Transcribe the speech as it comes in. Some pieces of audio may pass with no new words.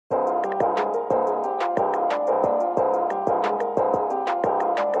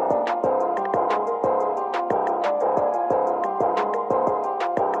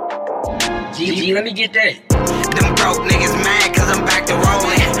G, let me get that. Them broke niggas mad cause I'm back to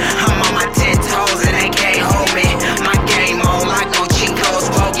rolling. I'm on my 10 toes and they can't hold me. My game on like no cheat codes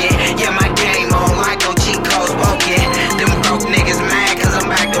spoken. Yeah, my game on like no cheat codes spoken. Them broke niggas mad cause I'm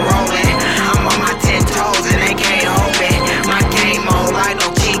back to rolling. I'm on my 10 toes and they can't hold me. My game on like no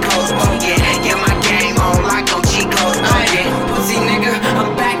cheat codes spoken. Yeah, my game on like no cheat codes spoken. Pussy nigga,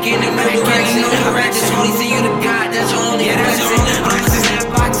 I'm back in the new direction. I just only see you the God, that's your only blessing. I'm a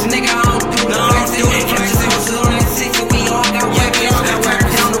sandbox nigga, I don't do the flexing. Catch us houses on that 6 and we all got weapons. Turn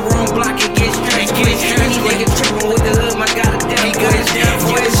down the wrong block and get stretched. Any nigga trippin' with the hood, my God, a damn good.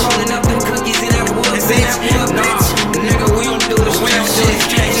 Always rolling up them cookies in that wood, bitch. Nah, nigga, we don't do the real shit.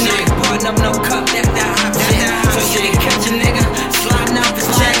 Nigga, putting up no cup, that's that hot shit. So you can catch a nigga sliding out the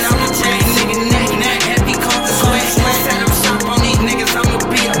check. Nigga, neck, heavy cause the sweat. Set up shop on these niggas, I'ma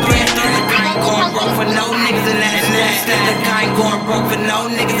be a threat. Look, I ain't going broke for no niggas in that snatch. Look, I ain't going broke for no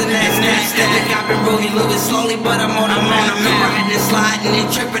niggas in that snatch. Look, I've been really moving slowly, but I'm on a man. I'm riding and sliding and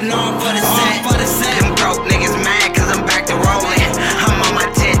tripping on for the set. Them broke niggas